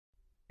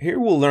Here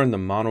we'll learn the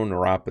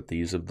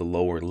mononeuropathies of the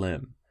lower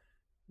limb.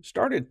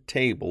 Start a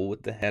table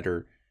with the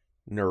header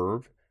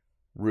nerve,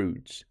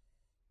 roots,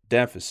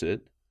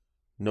 deficit,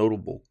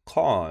 notable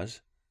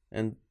cause,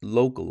 and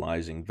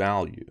localizing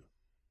value.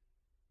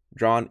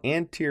 Draw an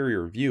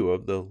anterior view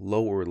of the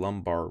lower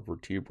lumbar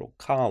vertebral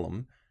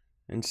column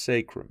and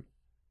sacrum.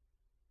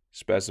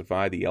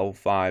 Specify the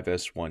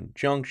L5-S1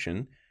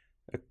 junction,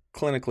 a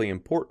clinically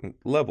important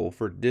level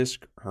for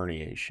disc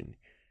herniation.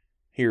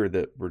 Here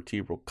the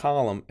vertebral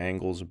column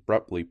angles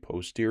abruptly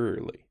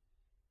posteriorly.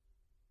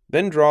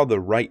 Then draw the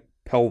right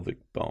pelvic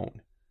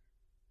bone,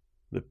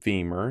 the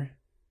femur,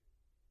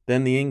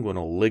 then the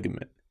inguinal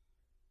ligament.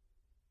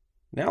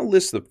 Now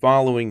list the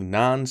following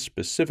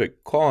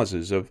non-specific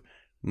causes of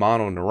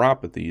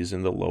mononeuropathies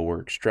in the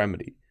lower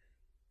extremity.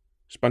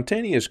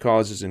 Spontaneous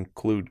causes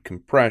include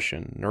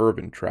compression, nerve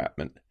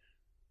entrapment,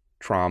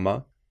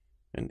 trauma,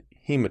 and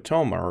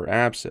hematoma or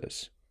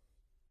abscess.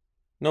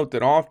 Note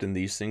that often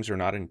these things are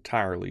not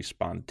entirely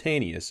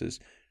spontaneous, as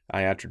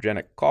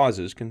iatrogenic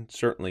causes can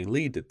certainly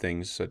lead to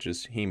things such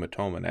as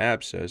hematoma and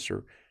abscess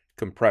or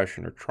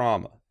compression or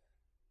trauma.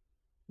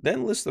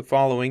 Then list the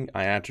following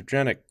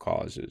iatrogenic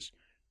causes: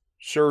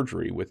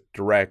 surgery with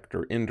direct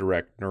or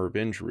indirect nerve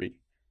injury,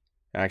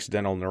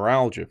 accidental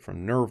neuralgia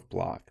from nerve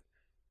block,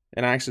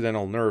 and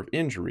accidental nerve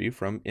injury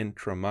from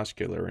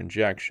intramuscular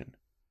injection.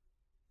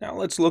 Now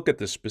let's look at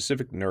the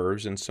specific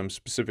nerves and some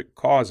specific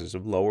causes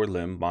of lower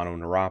limb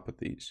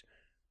mononeuropathies.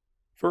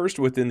 First,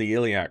 within the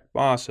iliac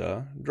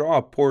fossa, draw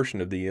a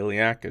portion of the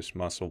iliacus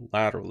muscle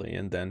laterally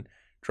and then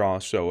draw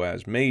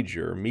psoas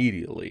major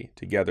medially.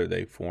 Together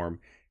they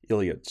form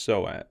iliac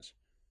psoas.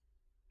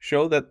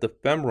 Show that the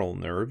femoral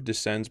nerve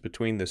descends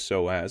between the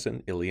psoas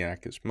and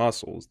iliacus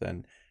muscles,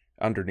 then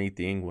underneath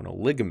the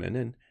inguinal ligament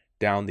and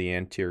down the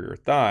anterior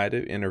thigh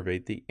to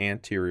innervate the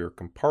anterior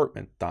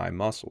compartment thigh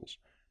muscles.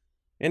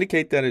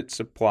 Indicate that it's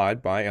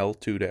supplied by L2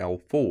 to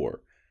L4,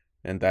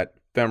 and that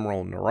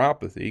femoral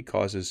neuropathy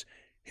causes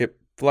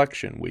hip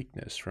flexion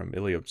weakness from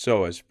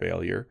iliopsoas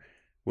failure,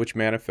 which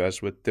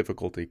manifests with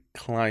difficulty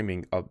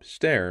climbing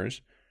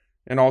upstairs,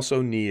 and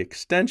also knee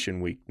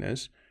extension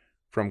weakness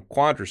from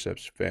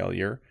quadriceps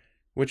failure,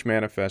 which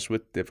manifests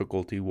with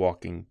difficulty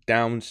walking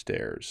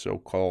downstairs,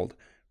 so-called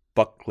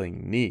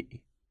buckling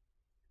knee.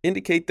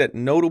 Indicate that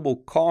notable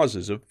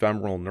causes of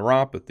femoral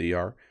neuropathy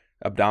are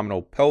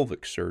abdominal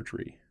pelvic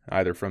surgery,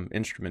 either from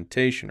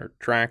instrumentation or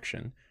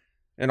traction,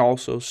 and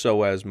also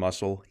psoas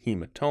muscle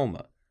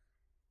hematoma.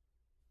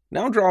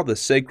 Now draw the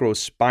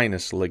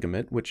sacrospinous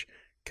ligament, which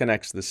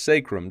connects the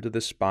sacrum to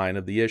the spine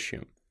of the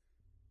ischium.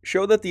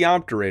 Show that the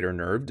obturator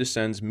nerve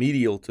descends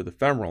medial to the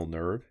femoral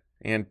nerve,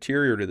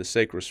 anterior to the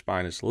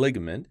sacrospinous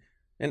ligament,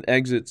 and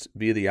exits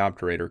via the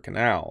obturator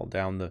canal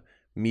down the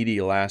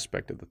medial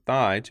aspect of the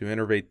thigh to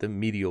innervate the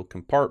medial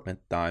compartment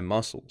thigh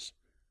muscles.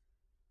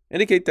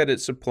 Indicate that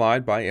it's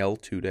supplied by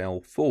L2 to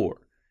L4,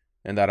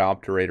 and that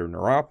obturator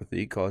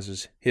neuropathy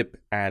causes hip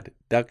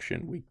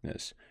adduction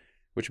weakness,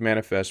 which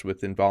manifests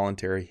with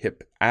involuntary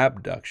hip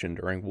abduction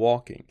during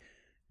walking,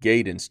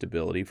 gait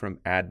instability from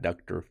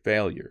adductor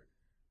failure.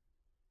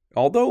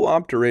 Although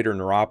obturator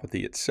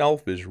neuropathy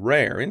itself is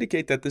rare,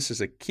 indicate that this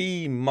is a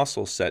key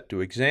muscle set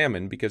to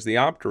examine because the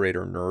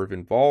obturator nerve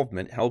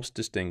involvement helps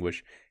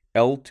distinguish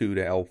L2 to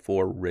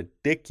L4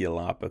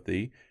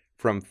 radiculopathy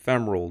from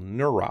femoral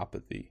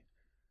neuropathy.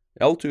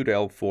 L2 to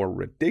L4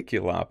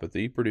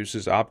 radiculopathy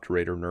produces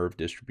obturator nerve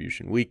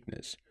distribution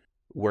weakness,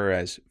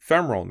 whereas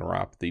femoral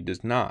neuropathy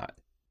does not.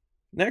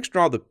 Next,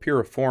 draw the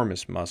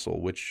piriformis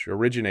muscle, which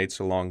originates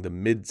along the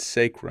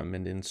mid-sacrum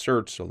and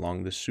inserts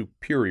along the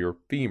superior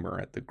femur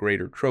at the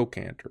greater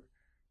trochanter.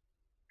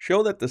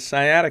 Show that the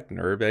sciatic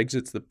nerve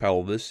exits the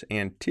pelvis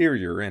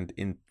anterior and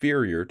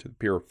inferior to the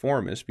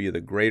piriformis via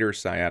the greater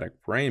sciatic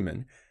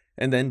foramen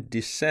and then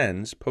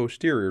descends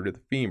posterior to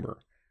the femur.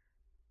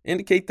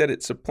 Indicate that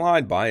it's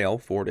supplied by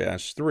L4 to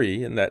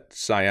S3 and that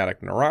sciatic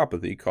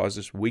neuropathy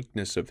causes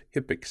weakness of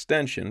hip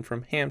extension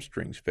from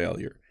hamstrings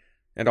failure,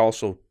 and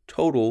also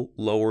total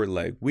lower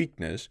leg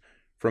weakness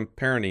from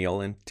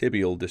perineal and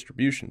tibial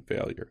distribution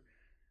failure.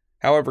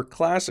 However,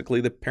 classically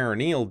the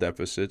perineal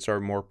deficits are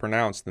more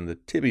pronounced than the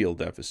tibial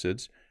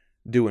deficits,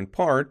 due in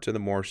part to the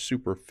more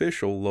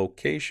superficial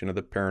location of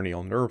the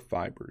perineal nerve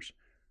fibers.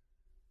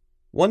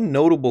 One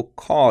notable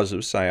cause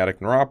of sciatic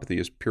neuropathy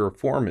is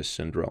piriformis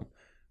syndrome,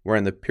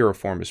 wherein the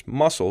piriformis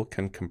muscle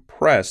can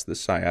compress the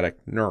sciatic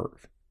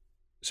nerve.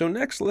 So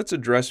next, let's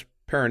address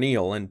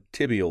perineal and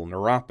tibial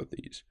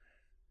neuropathies.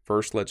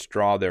 First, let's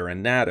draw their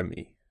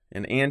anatomy.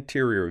 An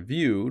anterior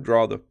view,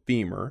 draw the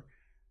femur,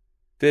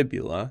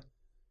 fibula,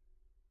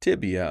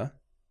 tibia,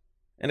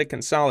 and a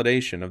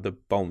consolidation of the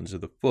bones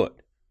of the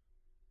foot.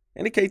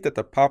 Indicate that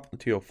the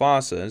popliteal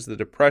fossa is the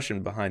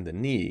depression behind the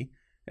knee,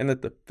 and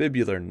that the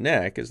fibular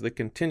neck is the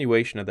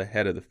continuation of the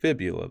head of the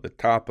fibula, the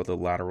top of the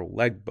lateral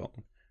leg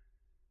bone.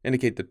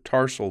 Indicate the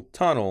tarsal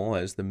tunnel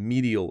as the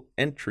medial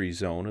entry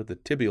zone of the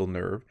tibial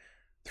nerve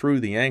through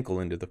the ankle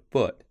into the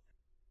foot.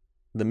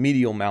 The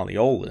medial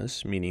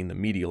malleolus, meaning the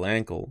medial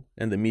ankle,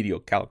 and the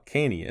medial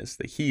calcaneus,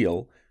 the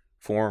heel,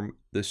 form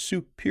the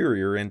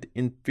superior and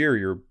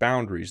inferior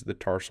boundaries of the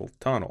tarsal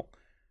tunnel,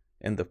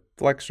 and the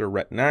flexor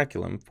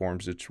retinaculum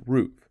forms its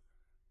roof.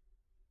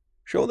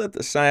 Show that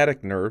the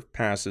sciatic nerve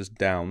passes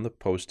down the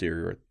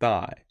posterior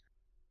thigh.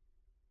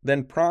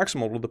 Then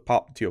proximal to the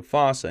popliteal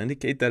fossa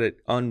indicate that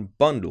it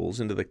unbundles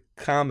into the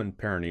common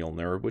peroneal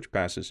nerve, which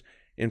passes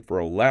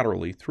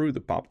inferolaterally through the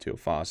popliteal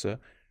fossa,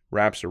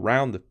 wraps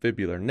around the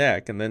fibular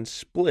neck, and then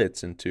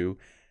splits into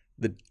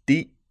the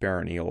deep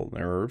peroneal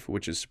nerve,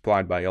 which is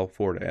supplied by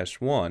L4 to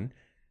S1,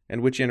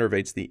 and which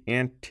innervates the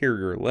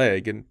anterior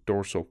leg and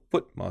dorsal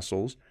foot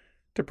muscles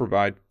to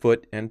provide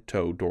foot and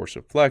toe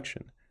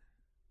dorsiflexion.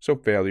 So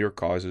failure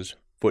causes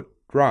foot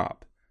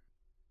drop.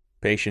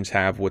 Patients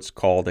have what's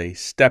called a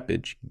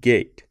steppage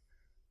gait.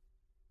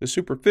 The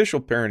superficial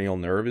peroneal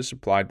nerve is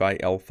supplied by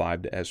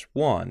L5 to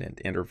S1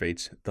 and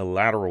innervates the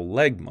lateral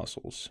leg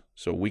muscles,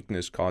 so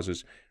weakness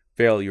causes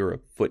failure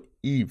of foot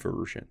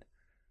eversion.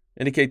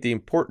 Indicate the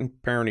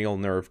important peroneal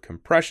nerve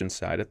compression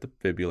site at the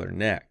fibular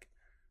neck.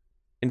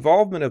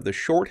 Involvement of the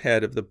short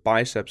head of the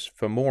biceps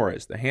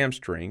femoris, the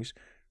hamstrings,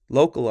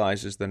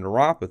 localizes the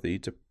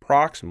neuropathy to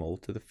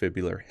proximal to the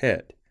fibular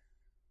head.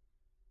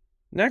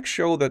 Next,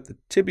 show that the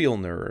tibial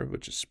nerve,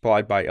 which is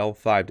supplied by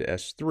L5 to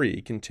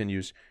S3,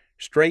 continues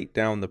straight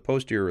down the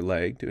posterior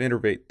leg to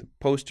innervate the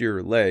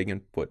posterior leg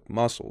and foot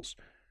muscles,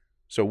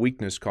 so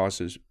weakness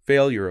causes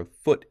failure of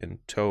foot and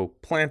toe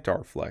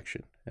plantar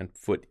flexion and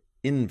foot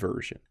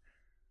inversion.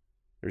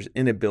 There's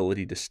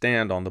inability to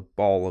stand on the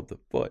ball of the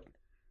foot.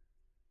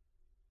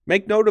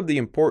 Make note of the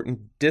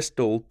important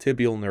distal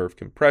tibial nerve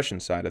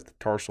compression site at the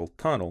tarsal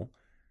tunnel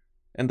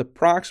and the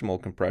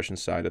proximal compression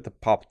site at the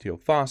popliteal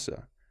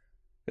fossa,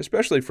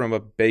 especially from a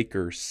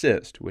Baker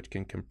cyst, which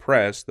can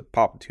compress the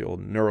popliteal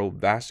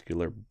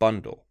neurovascular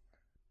bundle.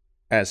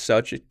 As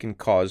such, it can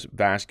cause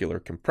vascular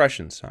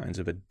compression signs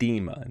of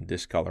edema and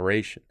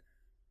discoloration.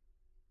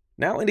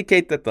 Now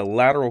indicate that the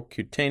lateral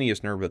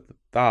cutaneous nerve of the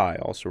thigh,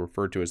 also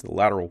referred to as the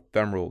lateral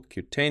femoral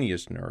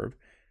cutaneous nerve,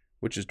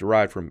 which is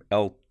derived from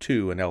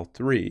L2 and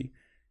L3,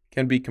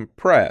 can be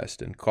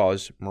compressed and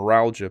cause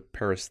neuralgia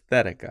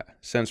paresthetica,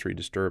 sensory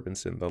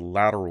disturbance in the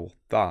lateral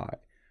thigh.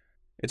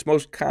 It's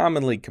most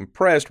commonly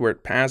compressed where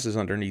it passes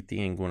underneath the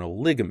inguinal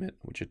ligament,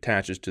 which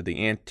attaches to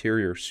the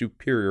anterior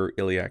superior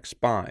iliac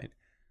spine.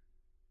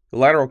 The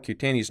lateral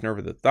cutaneous nerve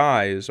of the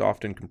thigh is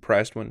often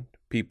compressed when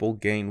people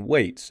gain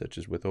weight, such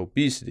as with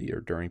obesity or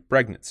during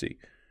pregnancy,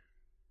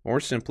 or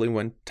simply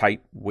when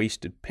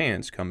tight-waisted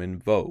pants come in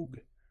vogue.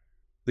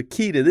 The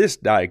key to this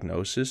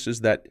diagnosis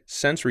is that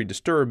sensory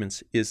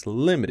disturbance is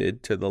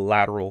limited to the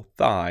lateral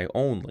thigh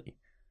only.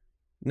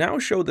 Now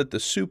show that the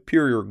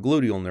superior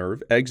gluteal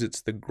nerve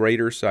exits the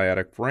greater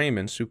sciatic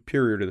foramen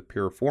superior to the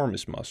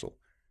piriformis muscle,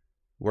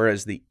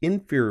 whereas the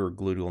inferior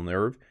gluteal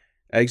nerve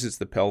exits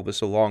the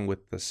pelvis along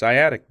with the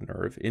sciatic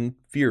nerve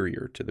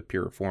inferior to the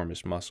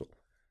piriformis muscle.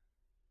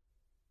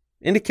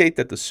 Indicate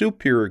that the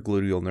superior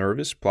gluteal nerve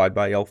is supplied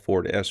by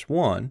L4 to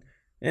S1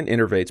 and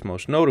innervates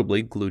most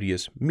notably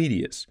gluteus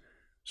medius,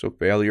 so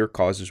failure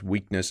causes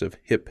weakness of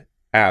hip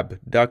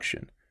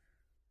abduction.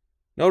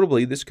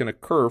 Notably, this can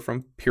occur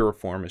from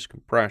piriformis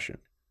compression.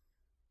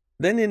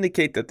 Then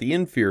indicate that the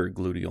inferior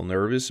gluteal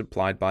nerve is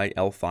supplied by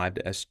L5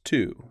 to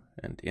S2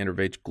 and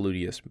innervates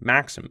gluteus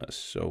maximus,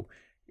 so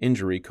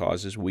injury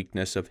causes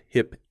weakness of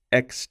hip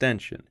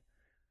extension.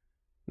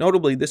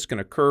 Notably, this can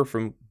occur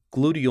from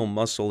gluteal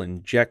muscle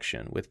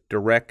injection with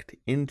direct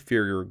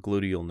inferior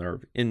gluteal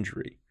nerve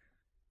injury.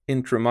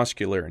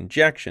 Intramuscular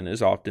injection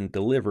is often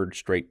delivered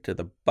straight to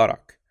the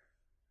buttock.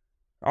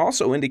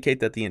 Also indicate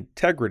that the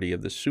integrity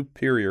of the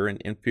superior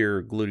and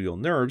inferior gluteal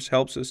nerves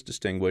helps us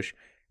distinguish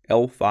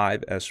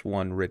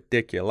L5-S1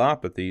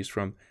 radiculopathies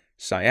from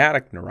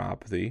sciatic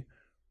neuropathy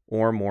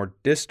or more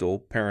distal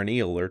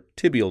peroneal or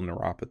tibial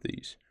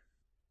neuropathies.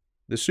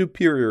 The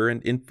superior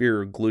and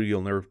inferior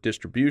gluteal nerve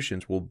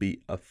distributions will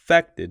be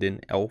affected in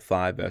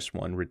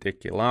L5-S1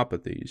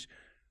 radiculopathies,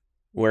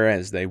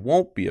 whereas they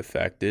won't be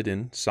affected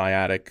in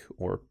sciatic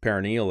or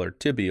peroneal or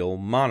tibial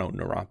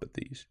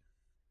mononeuropathies.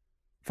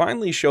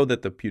 Finally, show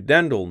that the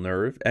pudendal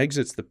nerve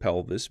exits the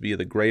pelvis via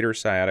the greater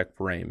sciatic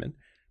foramen,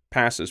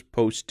 passes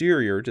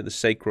posterior to the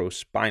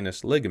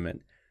sacrospinous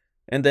ligament,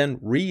 and then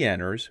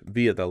re-enters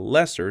via the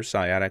lesser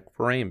sciatic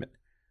foramen.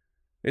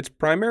 It's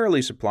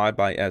primarily supplied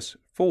by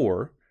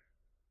S4,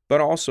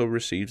 but also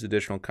receives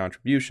additional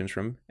contributions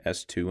from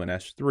S2 and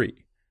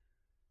S3.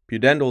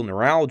 Pudendal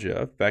neuralgia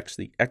affects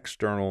the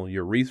external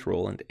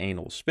urethral and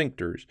anal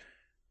sphincters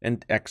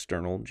and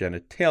external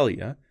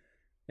genitalia,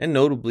 and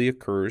notably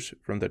occurs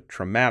from the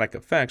traumatic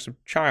effects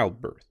of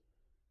childbirth.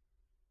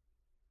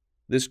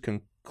 This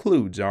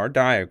concludes our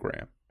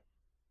diagram.